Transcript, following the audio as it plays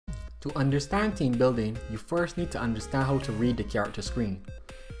To understand team building, you first need to understand how to read the character screen.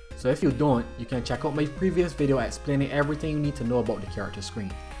 So if you don't, you can check out my previous video explaining everything you need to know about the character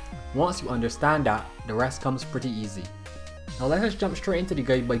screen. Once you understand that, the rest comes pretty easy. Now let us jump straight into the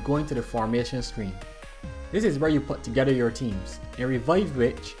guide by going to the formation screen. This is where you put together your teams, in Revive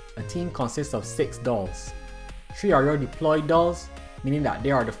which, a team consists of 6 dolls. 3 are your deployed dolls, meaning that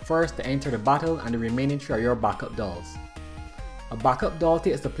they are the first to enter the battle, and the remaining 3 are your backup dolls. A backup doll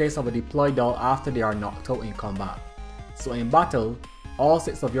takes the place of a deployed doll after they are knocked out in combat. So in battle, all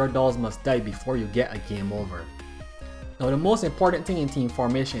 6 of your dolls must die before you get a game over. Now the most important thing in team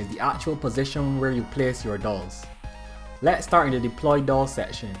formation is the actual position where you place your dolls. Let's start in the deployed doll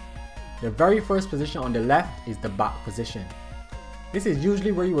section. The very first position on the left is the back position. This is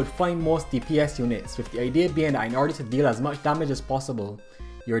usually where you would find most DPS units, with the idea being that in order to deal as much damage as possible,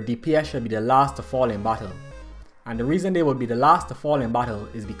 your DPS should be the last to fall in battle. And the reason they would be the last to fall in battle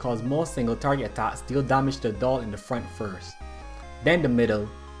is because most single target attacks deal damage to the doll in the front first, then the middle,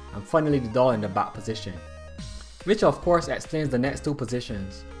 and finally the doll in the back position. Which of course explains the next 2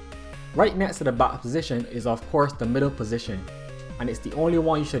 positions. Right next to the back position is of course the middle position, and it's the only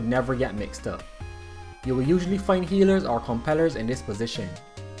one you should never get mixed up. You will usually find healers or compellers in this position.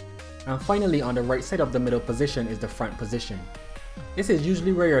 And finally on the right side of the middle position is the front position. This is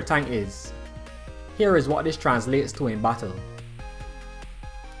usually where your tank is. Here is what this translates to in battle.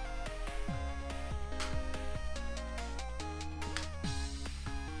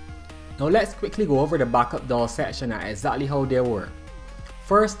 Now let's quickly go over the backup doll section and exactly how they work.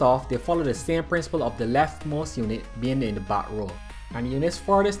 First off, they follow the same principle of the leftmost unit being in the back row, and the units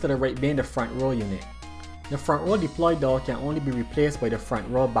farthest to the right being the front row unit. The front row deployed doll can only be replaced by the front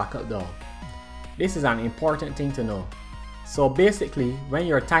row backup doll. This is an important thing to know. So basically, when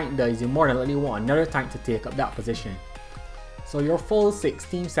your tank dies, you more than likely want another tank to take up that position. So your full 6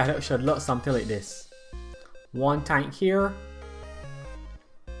 team setup should look something like this. 1 tank here,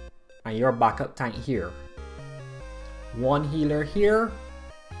 and your backup tank here. 1 healer here,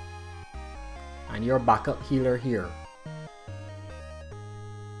 and your backup healer here.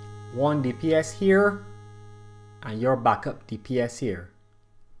 1 DPS here, and your backup DPS here.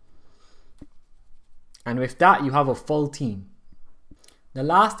 And with that, you have a full team. The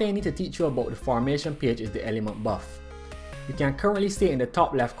last thing I need to teach you about the formation page is the element buff. You can currently see it in the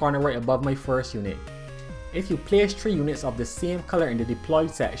top left corner right above my first unit. If you place 3 units of the same color in the deployed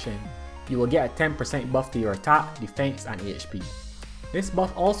section, you will get a 10% buff to your attack, defense, and HP. This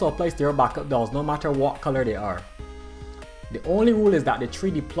buff also applies to your backup dolls no matter what color they are. The only rule is that the 3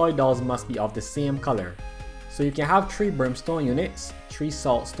 deployed dolls must be of the same color. So you can have 3 brimstone units, 3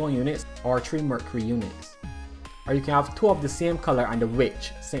 saltstone units, or 3 mercury units. Or you can have 2 of the same color and the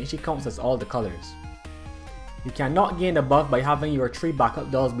witch, since she counts as all the colors. You cannot gain the buff by having your 3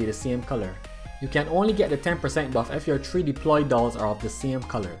 backup dolls be the same color. You can only get the 10% buff if your 3 deployed dolls are of the same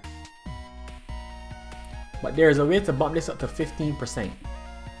color. But there is a way to bump this up to 15%.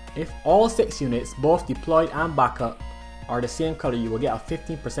 If all 6 units, both deployed and backup, are the same color, you will get a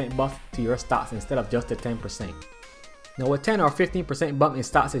 15% buff to your stats instead of just the 10%. Now a 10 or 15% bump in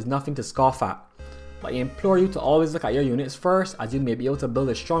stats is nothing to scoff at, but I implore you to always look at your units first, as you may be able to build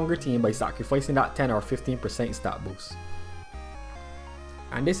a stronger team by sacrificing that 10 or 15% stat boost.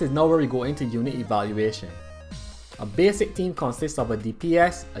 And this is now where we go into unit evaluation. A basic team consists of a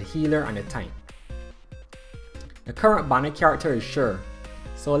DPS, a healer, and a tank. The current banner character is Sure.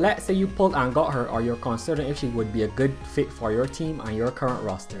 So let's say you pulled and got her, or you're considering if she would be a good fit for your team and your current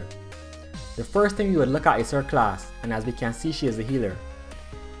roster. The first thing you would look at is her class, and as we can see, she is a healer.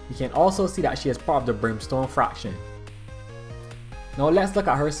 You can also see that she is part of the Brimstone faction. Now let's look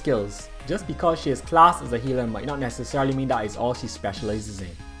at her skills. Just because she is classed as a healer might not necessarily mean that is all she specializes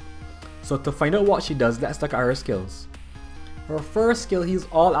in. So to find out what she does, let's look at her skills. Her first skill heals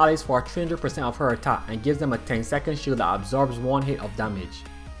all allies for 300% of her attack and gives them a 10-second shield that absorbs 1 hit of damage.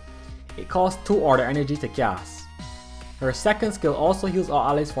 It costs 2 order energy to cast. Her second skill also heals all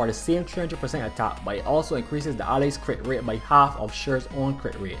allies for the same 300% attack, but it also increases the allies' crit rate by half of Sure's own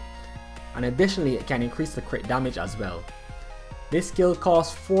crit rate. And additionally, it can increase the crit damage as well. This skill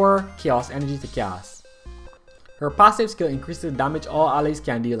costs 4 chaos energy to cast. Her passive skill increases the damage all allies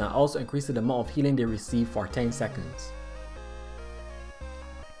can deal and also increases the amount of healing they receive for 10 seconds.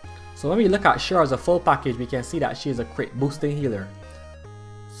 So when we look at Sure as a full package, we can see that she is a crit boosting healer.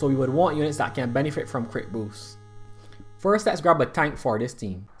 So we would want units that can benefit from crit boosts. First, let's grab a tank for this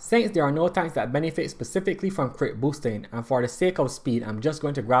team. Since there are no tanks that benefit specifically from crit boosting, and for the sake of speed, I'm just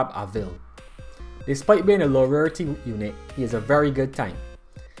going to grab Avil. Despite being a low rarity unit, he is a very good tank.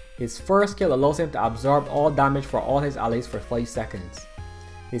 His first skill allows him to absorb all damage for all his allies for 5 seconds.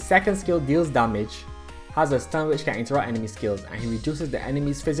 His second skill deals damage, has a stun which can interrupt enemy skills, and he reduces the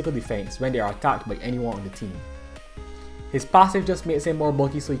enemy's physical defense when they are attacked by anyone on the team. His passive just makes him more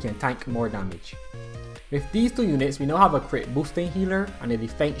bulky so he can tank more damage. With these two units, we now have a crit boosting healer and a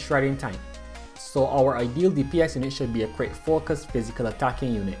defense shredding tank. So our ideal DPS unit should be a crit focused physical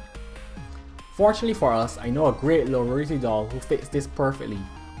attacking unit. Fortunately for us, I know a great low rarity doll who fits this perfectly,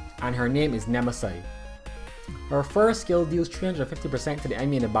 and her name is Nemesis. Her first skill deals 350% to the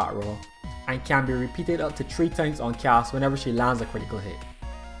enemy in the back row, and can be repeated up to 3 times on cast whenever she lands a critical hit.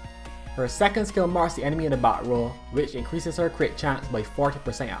 Her second skill marks the enemy in the back row, which increases her crit chance by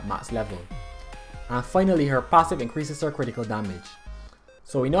 40% at max level. And finally, her passive increases her critical damage.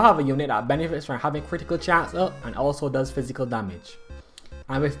 So we now have a unit that benefits from having critical chance up and also does physical damage.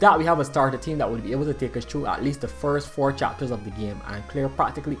 And with that, we have a starter team that will be able to take us through at least the first 4 chapters of the game and clear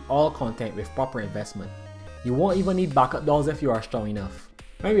practically all content with proper investment. You won't even need backup dolls if you are strong enough.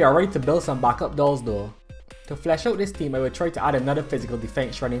 When we are ready to build some backup dolls though, to flesh out this team I will try to add another physical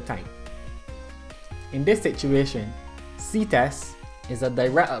defense shredding tank. In this situation, C-Test is a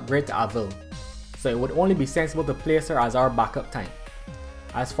direct upgrade to Avil, so it would only be sensible to place her as our backup tank.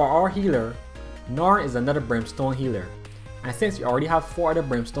 As for our healer, Norn is another Brimstone healer, and since we already have 4 other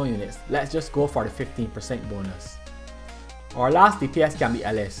Brimstone units, let's just go for the 15% bonus. Our last DPS can be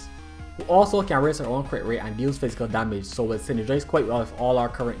Ellis, who also can raise her own crit rate and deals physical damage, so will synergize quite well with all our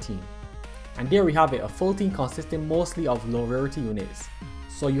current team. And there we have it, a full team consisting mostly of low rarity units,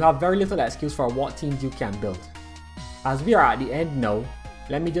 so you have very little excuse for what teams you can build. As we are at the end now,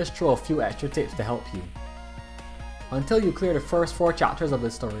 let me just throw a few extra tips to help you. Until you clear the first 4 chapters of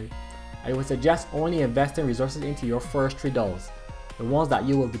the story, I would suggest only investing resources into your first 3 dolls, the ones that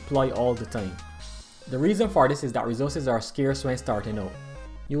you will deploy all the time. The reason for this is that resources are scarce when starting out.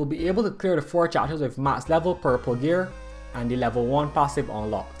 You will be able to clear the 4 chapters with max level purple gear and the level 1 passive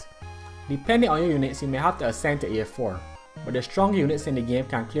unlocked. Depending on your units, you may have to ascend to A4, but the stronger units in the game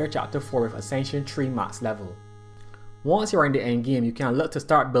can clear chapter 4 with Ascension 3 max level. Once you are in the end game, you can look to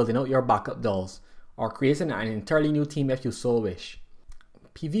start building out your backup dolls, or creating an entirely new team if you so wish.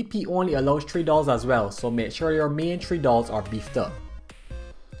 PvP only allows 3 dolls as well, so make sure your main 3 dolls are beefed up.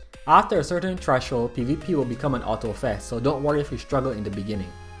 After a certain threshold, PvP will become an auto fest, so don't worry if you struggle in the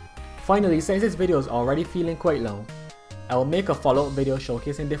beginning. Finally, since this video is already feeling quite long, I will make a follow-up video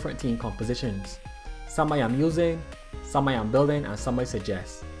showcasing different team compositions. Some I am using, some I am building, and some I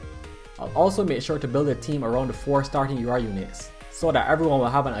suggest. I'll also make sure to build a team around the 4 starting UR units, so that everyone will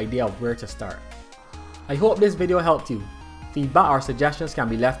have an idea of where to start. I hope this video helped you. Feedback or suggestions can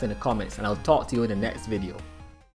be left in the comments, and I'll talk to you in the next video.